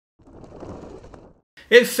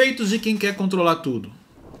Efeitos de quem quer controlar tudo.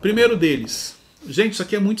 Primeiro deles. Gente, isso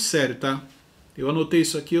aqui é muito sério, tá? Eu anotei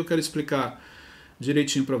isso aqui, eu quero explicar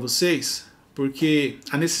direitinho para vocês, porque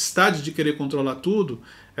a necessidade de querer controlar tudo,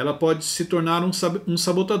 ela pode se tornar um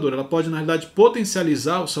sabotador. Ela pode, na realidade,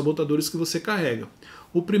 potencializar os sabotadores que você carrega.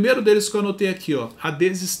 O primeiro deles que eu anotei aqui, ó, a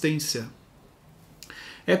desistência.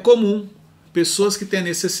 É comum pessoas que têm a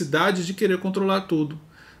necessidade de querer controlar tudo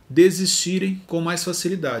desistirem com mais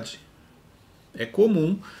facilidade. É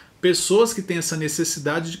comum pessoas que têm essa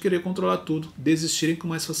necessidade de querer controlar tudo desistirem com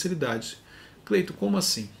mais facilidade. Cleito, como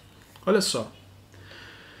assim? Olha só.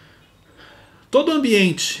 Todo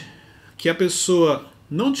ambiente que a pessoa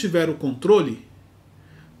não tiver o controle,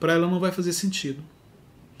 para ela não vai fazer sentido.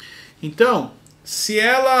 Então, se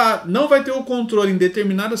ela não vai ter o controle em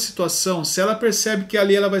determinada situação, se ela percebe que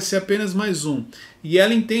ali ela vai ser apenas mais um, e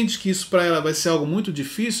ela entende que isso para ela vai ser algo muito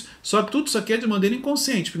difícil, só que tudo isso aqui é de maneira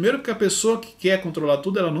inconsciente. Primeiro porque a pessoa que quer controlar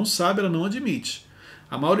tudo, ela não sabe, ela não admite.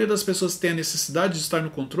 A maioria das pessoas que tem a necessidade de estar no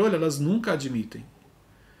controle, elas nunca admitem.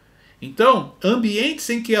 Então, ambientes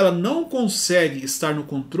em que ela não consegue estar no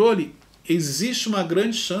controle, existe uma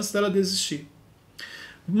grande chance dela desistir.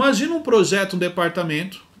 Imagina um projeto, um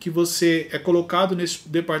departamento, que você é colocado nesse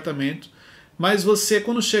departamento, mas você,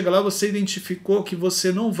 quando chega lá, você identificou que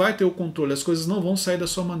você não vai ter o controle, as coisas não vão sair da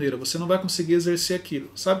sua maneira, você não vai conseguir exercer aquilo.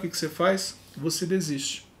 Sabe o que você faz? Você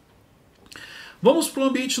desiste. Vamos para um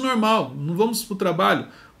ambiente normal, não vamos para o trabalho.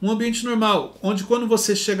 Um ambiente normal, onde quando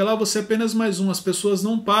você chega lá, você é apenas mais um. As pessoas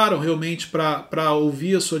não param realmente para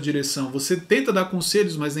ouvir a sua direção. Você tenta dar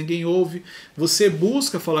conselhos, mas ninguém ouve. Você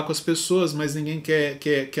busca falar com as pessoas, mas ninguém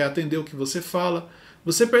quer atender o que você fala.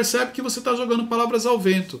 Você percebe que você está jogando palavras ao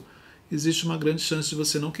vento. Existe uma grande chance de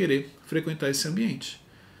você não querer frequentar esse ambiente.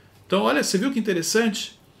 Então, olha, você viu que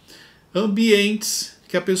interessante? Ambientes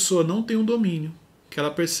que a pessoa não tem um domínio, que ela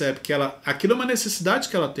percebe que aquilo é uma necessidade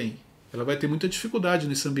que ela tem. Ela vai ter muita dificuldade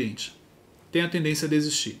nesse ambiente. Tem a tendência a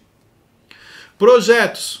desistir.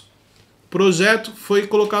 Projetos. Projeto foi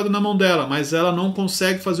colocado na mão dela, mas ela não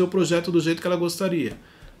consegue fazer o projeto do jeito que ela gostaria.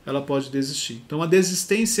 Ela pode desistir. Então a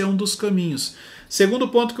desistência é um dos caminhos. Segundo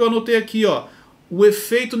ponto que eu anotei aqui, ó, o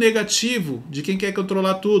efeito negativo de quem quer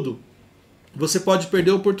controlar tudo. Você pode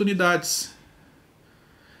perder oportunidades.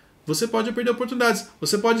 Você pode perder oportunidades.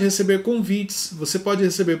 Você pode receber convites, você pode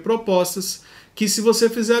receber propostas, que se você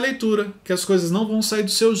fizer a leitura, que as coisas não vão sair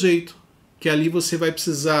do seu jeito, que ali você vai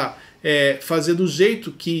precisar fazer do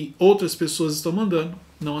jeito que outras pessoas estão mandando,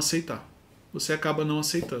 não aceitar. Você acaba não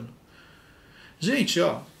aceitando. Gente,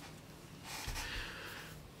 ó,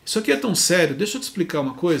 isso aqui é tão sério, deixa eu te explicar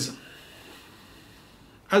uma coisa.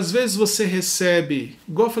 Às vezes você recebe,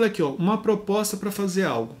 igual eu falei aqui, ó, uma proposta para fazer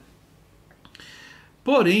algo.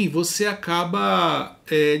 Porém, você acaba...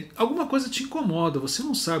 alguma coisa te incomoda, você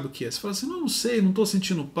não sabe o que é. Você fala assim, não sei, não estou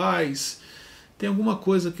sentindo paz, tem alguma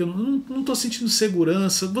coisa que eu não estou sentindo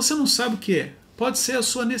segurança. Você não sabe o que é. Pode ser a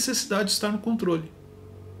sua necessidade de estar no controle.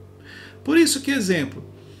 Por isso que, exemplo,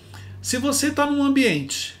 se você está num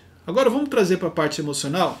ambiente... Agora vamos trazer para a parte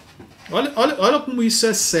emocional. Olha como isso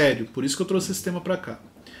é sério, por isso que eu trouxe esse tema para cá.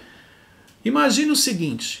 Imagine o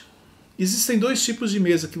seguinte, existem dois tipos de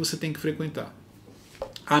mesa que você tem que frequentar.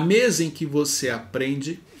 A mesa em que você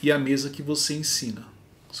aprende e a mesa que você ensina.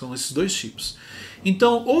 São esses dois tipos.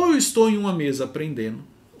 Então, ou eu estou em uma mesa aprendendo,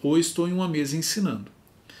 ou eu estou em uma mesa ensinando.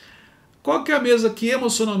 Qual que é a mesa que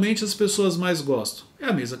emocionalmente as pessoas mais gostam? É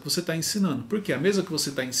a mesa que você está ensinando. Porque a mesa que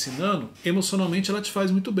você está ensinando, emocionalmente ela te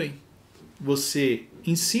faz muito bem. Você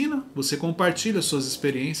ensina, você compartilha suas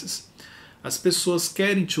experiências, as pessoas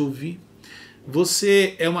querem te ouvir,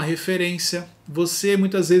 você é uma referência, você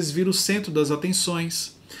muitas vezes vira o centro das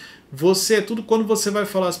atenções. Tudo quando você vai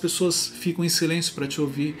falar, as pessoas ficam em silêncio para te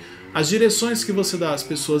ouvir. As direções que você dá, as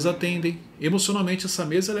pessoas atendem. Emocionalmente essa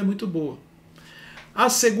mesa ela é muito boa. A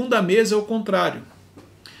segunda mesa é o contrário.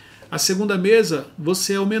 A segunda mesa,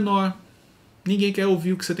 você é o menor. Ninguém quer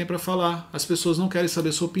ouvir o que você tem para falar. As pessoas não querem saber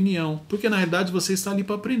a sua opinião. Porque na realidade você está ali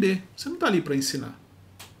para aprender. Você não está ali para ensinar.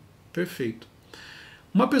 Perfeito.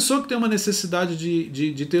 Uma pessoa que tem uma necessidade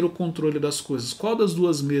de ter o controle das coisas, qual das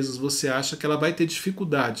duas mesas você acha que ela vai ter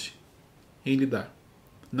dificuldade em lidar?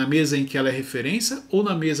 Na mesa em que ela é referência ou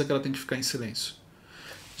na mesa que ela tem que ficar em silêncio?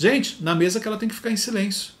 Gente, na mesa que ela tem que ficar em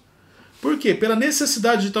silêncio. Por quê? Pela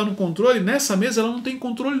necessidade de estar no controle, nessa mesa ela não tem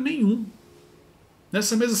controle nenhum.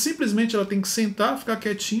 Nessa mesa simplesmente ela tem que sentar, ficar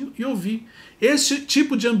quietinho e ouvir. Esse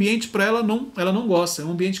tipo de ambiente para ela não gosta, é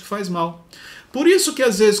um ambiente que faz mal. Por isso que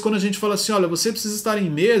às vezes quando a gente fala assim, olha, você precisa estar em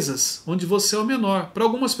mesas onde você é o menor. Para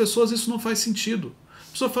algumas pessoas isso não faz sentido.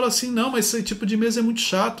 A pessoa fala assim, não, mas esse tipo de mesa é muito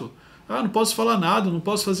chato. Ah, não posso falar nada, não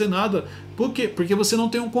posso fazer nada. Por quê? Porque você não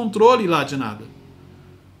tem um controle lá de nada.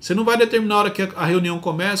 Você não vai determinar a hora que a reunião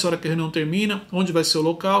começa, a hora que a reunião termina, onde vai ser o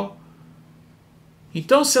local.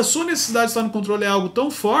 Então, se a sua necessidade de estar no controle é algo tão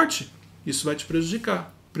forte, isso vai te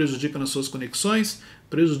prejudicar. Prejudica nas suas conexões,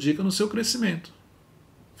 prejudica no seu crescimento.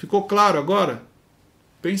 Ficou claro agora?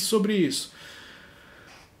 Pense sobre isso.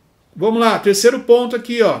 Vamos lá, terceiro ponto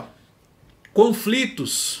aqui, ó.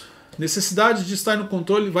 Conflitos. Necessidade de estar no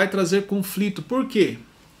controle vai trazer conflito. Por quê?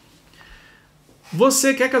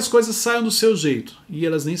 Você quer que as coisas saiam do seu jeito, e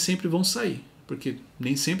elas nem sempre vão sair, porque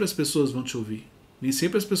nem sempre as pessoas vão te ouvir, nem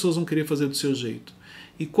sempre as pessoas vão querer fazer do seu jeito.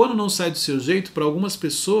 E quando não sai do seu jeito, para algumas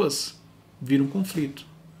pessoas, vira um conflito.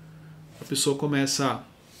 A pessoa começa a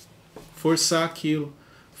forçar aquilo,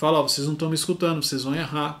 fala, ó, vocês não estão me escutando, vocês vão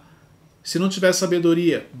errar. Se não tiver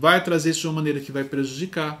sabedoria, vai trazer isso de uma maneira que vai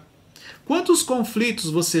prejudicar. Quantos conflitos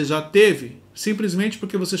você já teve simplesmente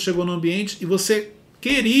porque você chegou no ambiente e você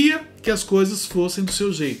queria que as coisas fossem do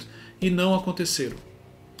seu jeito e não aconteceram?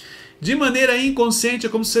 De maneira inconsciente, é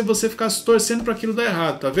como se você ficasse torcendo para aquilo dar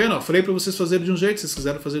errado, tá vendo? Ó, falei para vocês fazerem de um jeito, vocês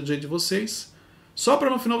quiseram fazer do jeito de vocês, só para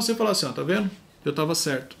no final você falar assim, ó, tá vendo? Eu estava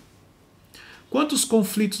certo. Quantos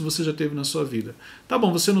conflitos você já teve na sua vida? Tá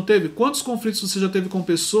bom, você não teve? Quantos conflitos você já teve com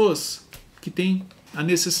pessoas que têm a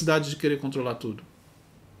necessidade de querer controlar tudo?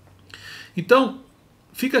 Então,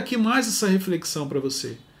 fica aqui mais essa reflexão para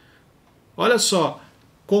você. Olha só,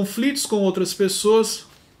 conflitos com outras pessoas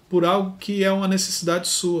por algo que é uma necessidade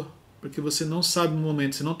sua, porque você não sabe no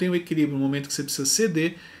momento, você não tem o equilíbrio no momento que você precisa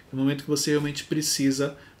ceder, no momento que você realmente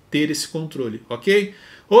precisa ter esse controle, ok?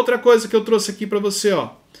 Outra coisa que eu trouxe aqui para você,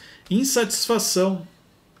 ó, insatisfação.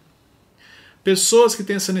 Pessoas que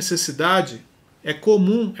têm essa necessidade, é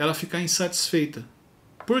comum ela ficar insatisfeita.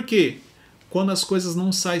 Por quê? Quando as coisas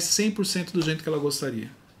não saem 100% do jeito que ela gostaria.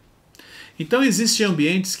 Então existem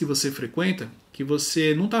ambientes que você frequenta que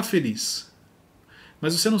você não está feliz.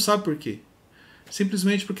 Mas você não sabe por quê.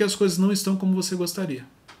 Simplesmente porque as coisas não estão como você gostaria.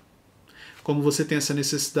 Como você tem essa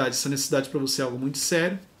necessidade para você é algo muito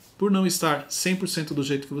sério, por não estar 100% do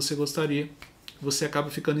jeito que você gostaria, você acaba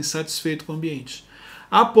ficando insatisfeito com o ambiente.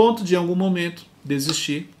 A ponto de, em algum momento,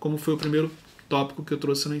 desistir, como foi o primeiro tópico que eu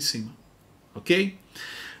trouxe lá em cima. Ok?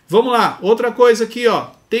 Vamos lá, outra coisa aqui, ó,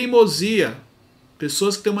 teimosia.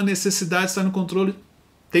 Pessoas que têm uma necessidade de estar no controle,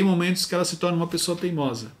 tem momentos que ela se torna uma pessoa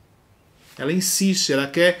teimosa. Ela insiste, ela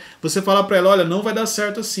quer, você falar para ela, olha, não vai dar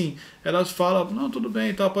certo assim. Ela fala, não, tudo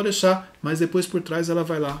bem, tá, pode deixar. Mas depois por trás ela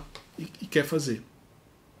vai lá e quer fazer.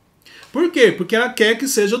 Por quê? Porque ela quer que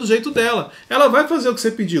seja do jeito dela. Ela vai fazer o que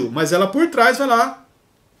você pediu, mas ela por trás vai lá.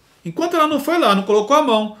 Enquanto ela não foi lá, não colocou a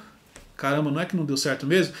mão, caramba, não é que não deu certo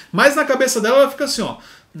mesmo? Mas na cabeça dela ela fica assim, ó,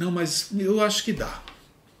 não, mas eu acho que dá.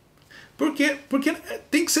 Por quê? Porque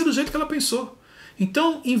tem que ser do jeito que ela pensou.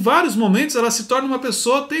 Então, em vários momentos, ela se torna uma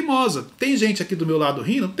pessoa teimosa. Tem gente aqui do meu lado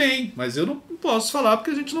rindo? Tem, mas eu não posso falar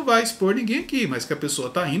porque a gente não vai expor ninguém aqui, mas que a pessoa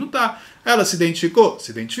tá rindo, tá. Ela se identificou?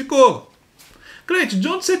 Se identificou. Crente, de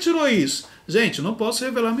onde você tirou isso? Gente, eu não posso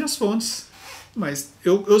revelar minhas fontes, mas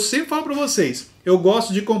eu sempre falo para vocês, eu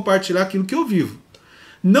gosto de compartilhar aquilo que eu vivo.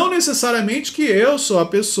 Não necessariamente que eu sou a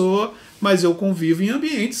pessoa, mas eu convivo em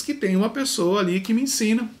ambientes que tem uma pessoa ali que me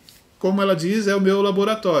ensina. Como ela diz, é o meu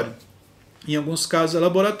laboratório. Em alguns casos é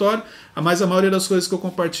laboratório, mas a maioria das coisas que eu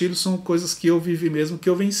compartilho são coisas que eu vivi mesmo, que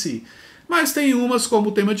eu venci. Mas tem umas, como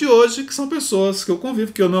o tema de hoje, que são pessoas que eu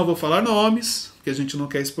convivo, que eu não vou falar nomes, porque a gente não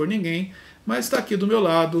quer expor ninguém, mas está aqui do meu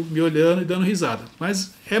lado, me olhando e dando risada.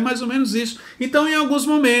 Mas é mais ou menos isso. Então, em alguns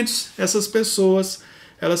momentos, essas pessoas,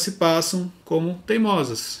 elas se passam como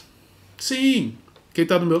teimosas. Sim, quem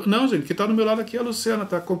está do meu lado... Não, gente, quem está do meu lado aqui é a Luciana,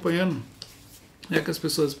 está acompanhando. É que as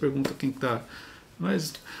pessoas perguntam quem está...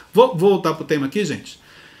 Mas vou voltar para o tema aqui, gente.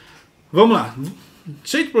 Vamos lá.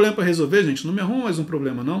 Cheio de problema para resolver, gente. Não me arruma mais um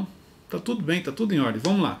problema, não. Tá tudo bem, tá tudo em ordem.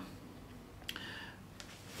 Vamos lá.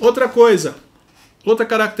 Outra coisa, outra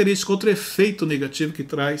característica, outro efeito negativo que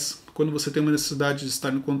traz quando você tem uma necessidade de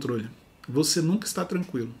estar no controle. Você nunca está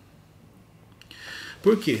tranquilo.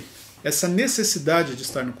 Por quê? Essa necessidade de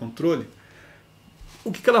estar no controle,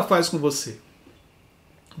 o que ela faz com você?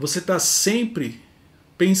 Você está sempre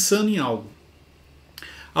pensando em algo.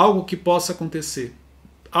 Algo que possa acontecer,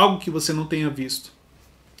 algo que você não tenha visto,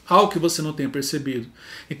 algo que você não tenha percebido.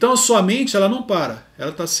 Então a sua mente, ela não para,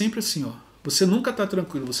 ela está sempre assim, ó. Você nunca está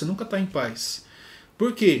tranquilo, você nunca está em paz.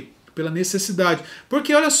 Por quê? Pela necessidade.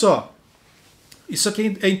 Porque olha só, isso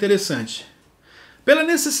aqui é interessante. Pela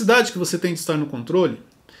necessidade que você tem de estar no controle,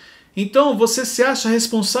 então você se acha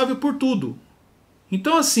responsável por tudo.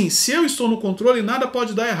 Então assim, se eu estou no controle, nada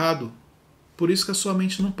pode dar errado. Por isso que a sua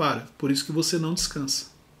mente não para, por isso que você não descansa.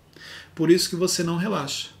 Por isso que você não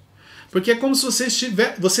relaxa. Porque é como se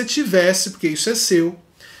você tivesse, porque isso é seu,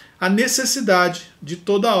 a necessidade de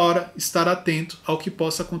toda hora estar atento ao que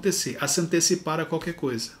possa acontecer, a se antecipar a qualquer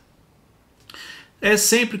coisa. É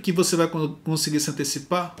sempre que você vai conseguir se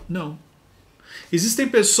antecipar? Não. Existem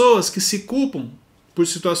pessoas que se culpam por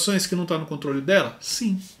situações que não estão no controle dela?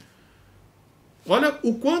 Sim. Olha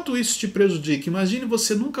o quanto isso te prejudica. Imagine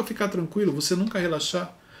você nunca ficar tranquilo, você nunca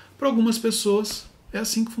relaxar. Para algumas pessoas é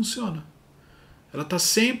assim que funciona. Ela está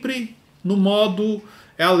sempre no modo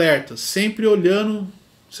alerta, sempre olhando,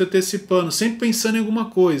 se antecipando, sempre pensando em alguma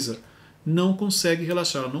coisa. Não consegue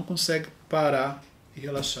relaxar, ela não consegue parar e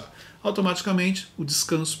relaxar. Automaticamente o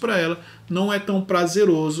descanso para ela não é tão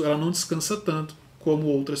prazeroso, ela não descansa tanto como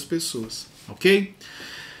outras pessoas. Ok?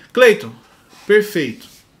 Cleiton, perfeito.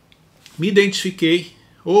 Me identifiquei,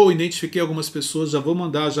 ou identifiquei algumas pessoas, já vou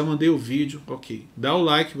mandar, já mandei o vídeo, ok. Dá o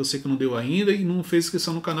like, você que não deu ainda e não fez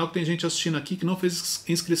inscrição no canal, que tem gente assistindo aqui que não fez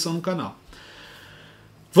inscrição no canal.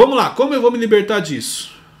 Vamos lá, como eu vou me libertar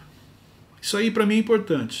disso? Isso aí para mim é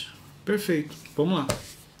importante. Perfeito, vamos lá.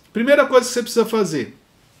 Primeira coisa que você precisa fazer,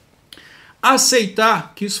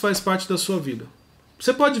 aceitar que isso faz parte da sua vida.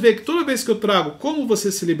 Você pode ver que toda vez que eu trago como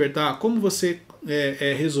você se libertar, como você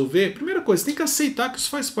resolver, primeira coisa, você tem que aceitar que isso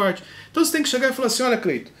faz parte. Então você tem que chegar e falar assim, olha,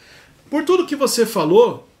 Cleiton, por tudo que você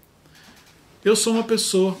falou, eu sou uma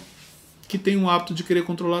pessoa que tem um hábito de querer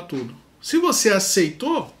controlar tudo. Se você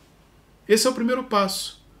aceitou, esse é o primeiro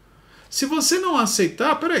passo. Se você não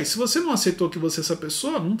aceitar, peraí, se você não aceitou que você é essa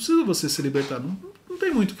pessoa, não precisa você se libertar, não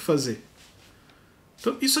tem muito o que fazer.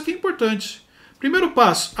 Então isso aqui é importante. Primeiro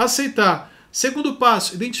passo, aceitar. Segundo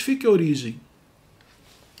passo, identifique a origem.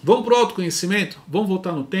 Vamos para o autoconhecimento? Vamos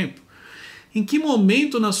voltar no tempo? Em que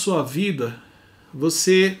momento na sua vida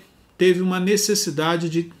você teve uma necessidade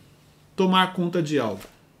de tomar conta de algo?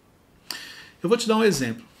 Eu vou te dar um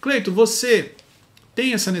exemplo. Cleiton, você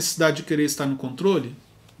tem essa necessidade de querer estar no controle?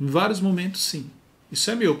 Em vários momentos, sim. Isso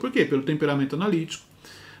é meu. Por quê? Pelo temperamento analítico,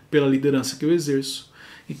 pela liderança que eu exerço.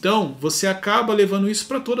 Então, você acaba levando isso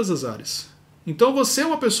para todas as áreas. Então, você é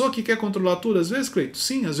uma pessoa que quer controlar tudo às vezes, Cleiton?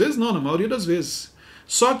 Sim, às vezes não, na maioria das vezes.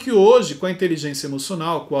 Só que hoje, com a inteligência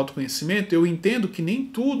emocional, com o autoconhecimento, eu entendo que nem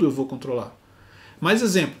tudo eu vou controlar. Mais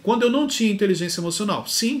exemplo, quando eu não tinha inteligência emocional,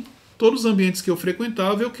 sim, todos os ambientes que eu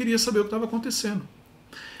frequentava, eu queria saber o que estava acontecendo.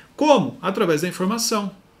 Como? Através da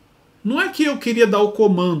informação. Não é que eu queria dar o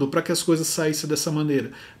comando para que as coisas saíssem dessa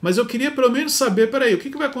maneira, mas eu queria pelo menos saber, peraí, o que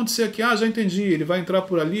vai acontecer aqui? Ah, já entendi, ele vai entrar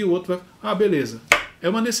por ali, o outro vai... Ah, beleza. É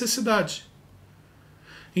uma necessidade.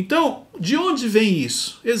 Então, de onde vem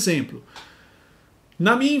isso? Exemplo,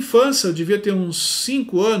 na minha infância, eu devia ter uns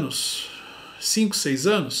 5 anos, 5, 6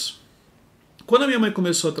 anos, quando a minha mãe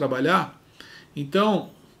começou a trabalhar, então,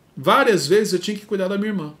 várias vezes eu tinha que cuidar da minha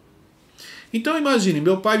irmã. Então imagine,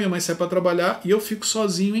 meu pai e minha mãe saem para trabalhar e eu fico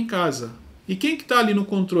sozinho em casa. E quem que está ali no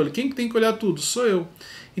controle? Quem que tem que olhar tudo? Sou eu.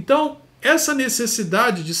 Então, essa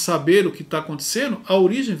necessidade de saber o que está acontecendo, a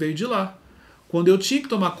origem veio de lá. Quando eu tinha que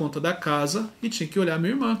tomar conta da casa e tinha que olhar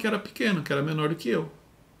minha irmã, que era pequena, que era menor do que eu.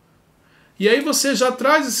 E aí você já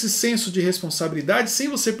traz esse senso de responsabilidade, sem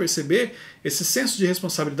você perceber, esse senso de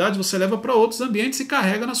responsabilidade você leva para outros ambientes e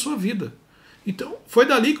carrega na sua vida. Então, foi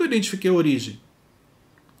dali que eu identifiquei a origem.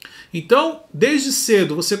 Então, desde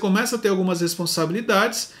cedo, você começa a ter algumas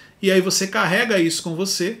responsabilidades e aí você carrega isso com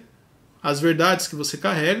você, as verdades que você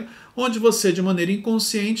carrega, onde você, de maneira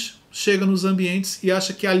inconsciente, chega nos ambientes e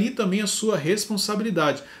acha que ali também é a sua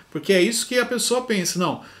responsabilidade. Porque é isso que a pessoa pensa,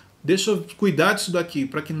 não, deixa eu cuidar disso daqui,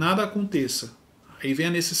 para que nada aconteça. Aí vem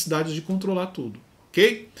a necessidade de controlar tudo,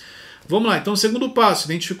 ok? Vamos lá, então segundo passo,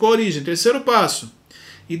 identificou a origem. Terceiro passo,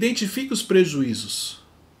 identifique os prejuízos.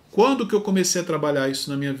 Quando que eu comecei a trabalhar isso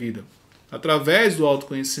na minha vida? Através do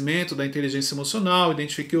autoconhecimento, da inteligência emocional,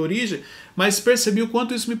 identifiquei a origem, mas percebi o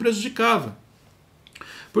quanto isso me prejudicava.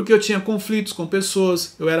 Porque eu tinha conflitos com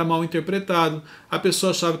pessoas, eu era mal interpretado, a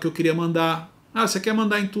pessoa achava que eu queria mandar. Ah, você quer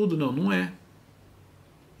mandar em tudo? Não, não é.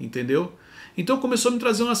 Entendeu? Então começou a me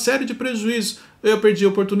trazer uma série de prejuízos. Eu perdi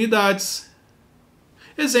oportunidades.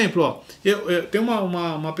 Exemplo, ó, tem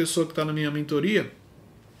uma pessoa que está na minha mentoria,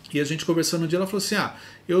 e a gente conversando um dia, ela falou assim,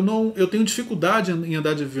 eu tenho dificuldade em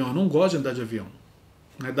andar de avião, eu não gosto de andar de avião.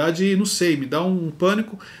 Na verdade, não sei, me dá um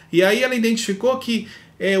pânico. E aí ela identificou que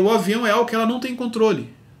o avião é algo que ela não tem controle.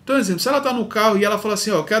 Então, exemplo, se ela está no carro e ela fala assim,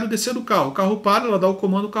 eu quero descer do carro, o carro para, ela dá o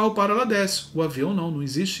comando, o carro para, ela desce. O avião não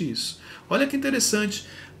existe isso. Olha que interessante,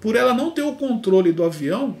 por ela não ter o controle do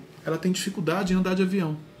avião, ela tem dificuldade em andar de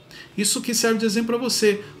avião. Isso que serve de exemplo para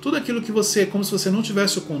você. Tudo aquilo que você, como se você não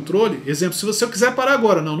tivesse o controle, exemplo, se você quiser parar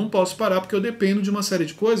agora, não posso parar porque eu dependo de uma série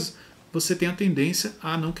de coisas, você tem a tendência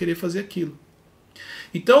a não querer fazer aquilo.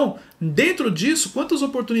 Então, dentro disso, quantas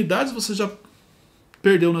oportunidades você já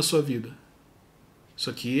perdeu na sua vida? Isso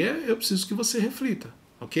aqui eu preciso que você reflita,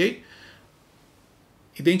 ok?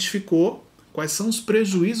 Identificou quais são os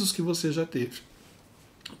prejuízos que você já teve.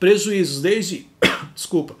 Prejuízos desde,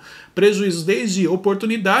 desculpa, prejuízos desde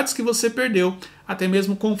oportunidades que você perdeu, até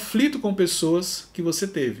mesmo conflito com pessoas que você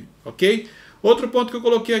teve, ok? Outro ponto que eu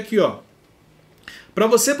coloquei aqui, ó. Para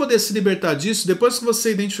você poder se libertar disso, depois que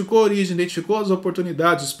você identificou a origem, identificou as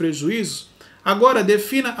oportunidades, os prejuízos, agora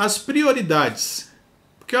defina as prioridades.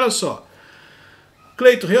 Porque olha só,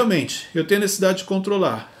 Cleito, realmente, eu tenho a necessidade de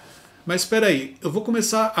controlar. Mas espera aí, eu vou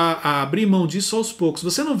começar a abrir mão disso aos poucos.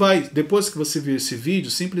 Você não vai, depois que você viu esse vídeo,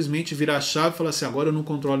 simplesmente virar a chave e falar assim, agora eu não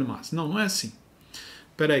controlo mais. Não, não é assim.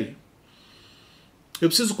 Espera aí. Eu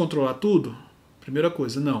preciso controlar tudo? Primeira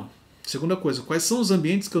coisa, não. Segunda coisa, quais são os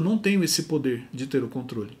ambientes que eu não tenho esse poder de ter o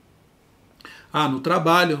controle? Ah, no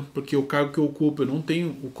trabalho, porque o cargo que eu ocupo eu não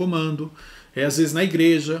tenho o comando. Às vezes na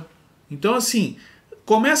igreja. Então assim,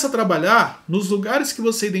 começa a trabalhar nos lugares que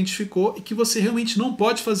você identificou e que você realmente não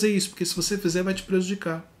pode fazer isso, porque se você fizer vai te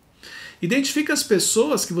prejudicar. Identifica as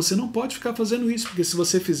pessoas que você não pode ficar fazendo isso, porque se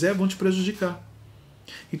você fizer vão te prejudicar.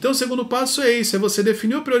 Então o segundo passo é isso, é você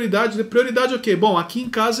definir a prioridade. Prioridade é o quê? Bom, aqui em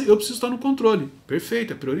casa eu preciso estar no controle.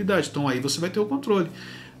 Perfeito, é prioridade. Então aí você vai ter o controle.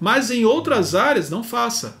 Mas em outras áreas não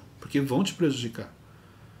faça, porque vão te prejudicar.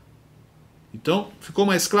 Então, ficou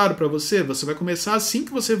mais claro para você? Você vai começar assim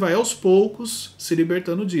que você vai aos poucos se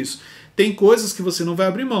libertando disso. Tem coisas que você não vai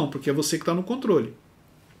abrir mão, porque é você que está no controle.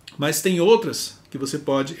 Mas tem outras que você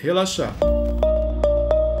pode relaxar.